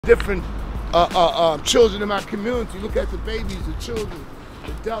Different children in my community. Look at the babies, the children,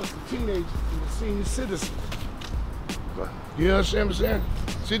 the adults, the teenagers, and the senior citizens. You understand what I'm saying?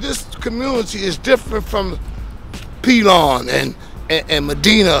 See, this community is different from Pelon and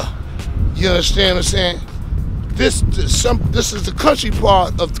Medina. You understand what I'm saying? This is the country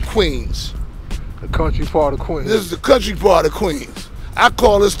part of the Queens. The country part of Queens. This is the country part of Queens. I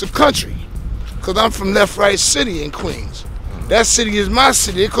call this the country, because I'm from Left Right City in Queens. That city is my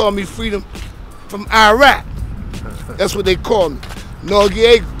city. They call me Freedom from Iraq. That's what they call me.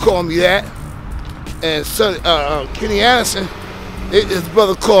 Noriega called me that. And Kenny Anderson, his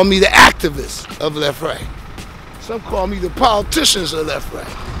brother called me the activist of Left Right. Some call me the politicians of Left Right.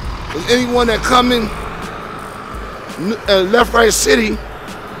 Because anyone that come in Left Right City,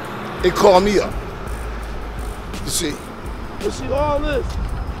 they call me up. You see? You see all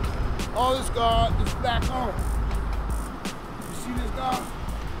this guard is black on. See this guy?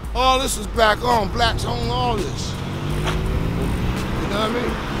 All this is black on. Blacks own all this. You know what I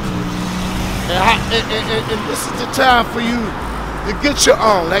mean? And this is the time for you to get your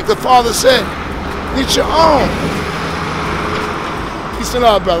own. Like the father said, get your own. Peace and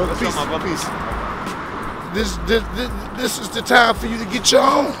love, brother. Peace. This is the time for you to get your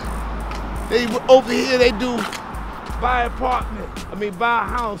own. They over here, they do buy an apartment. Buy a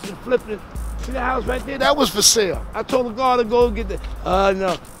house and flip it. See that house right there? That was for sale. I told the guard to go get that.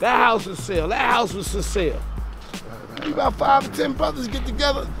 No, that house was for sale. That house was for sale. You about 5 or 10 brothers get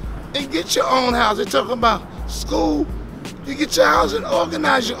together and get your own house. They're talking about school. You get your house and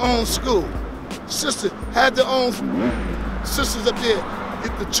organize your own school. Sisters had their own sisters up there,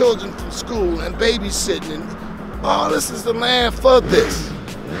 get the children from school and babysitting. And all this is the land for this.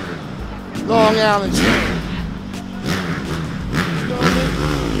 Long Island.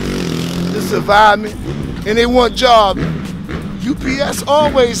 Surviving, and they want jobs. UPS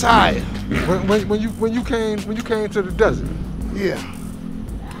always hired. When you came to the desert. Yeah.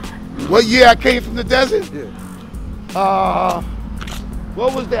 What year I came from the desert? Yeah.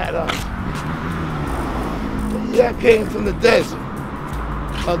 What was that? What year I came from the desert?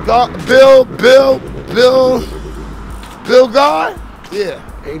 Bill God? Yeah.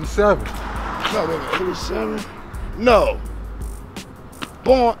 87. No, wait a minute, 87? No.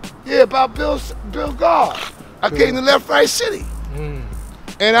 Born, yeah, about Bill God. I came to Left Right City.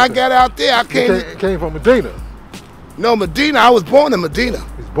 And I got out there, I came from Medina? No, Medina, I was born in Medina.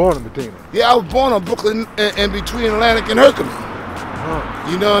 He was born in Medina? Yeah, I was born on Brooklyn and between Atlantic and Herkimer.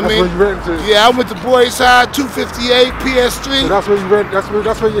 You know what I mean? That's where you went to? Yeah, I went to Boys High, 258, PS3. So that's where you went, that's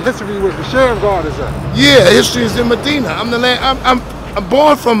where your history was, the Sharon Guard is at? Yeah, history is in Medina. I'm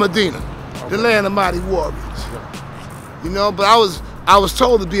born from Medina, the land of mighty warriors. You know, but I was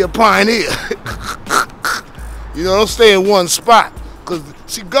told to be a pioneer. You know, don't stay in one spot. Because,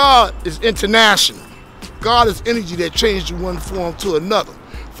 see, God is international. God is energy that changes from one form to another,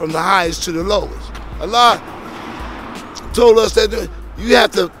 from the highest to the lowest. Allah told us that you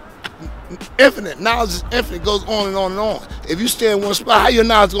have to, infinite, knowledge is infinite, goes on and on and on. If you stay in one spot, how your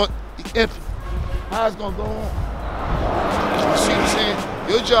knowledge is going to be infinite? How it's going to go on? You see what I'm saying?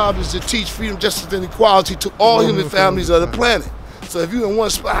 Your job is to teach freedom, justice, and equality to all human families of the planet. So if you're in one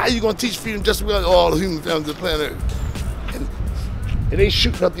spot, how you gonna teach freedom just to all the human families of the planet Earth? And they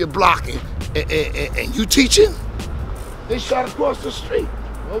shooting up your block and you teaching? They shot across the street.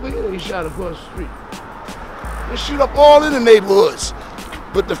 Over here they shot across the street. They shoot up all in the neighborhoods.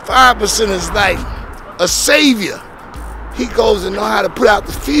 But the 5% is like a savior. He goes and know how to put out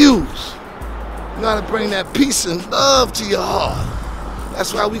the fuse. Know how to bring that peace and love to your heart.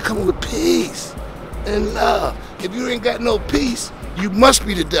 That's why we come with peace and love. If you ain't got no peace, you must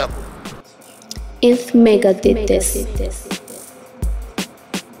be the devil. If Mecca did this.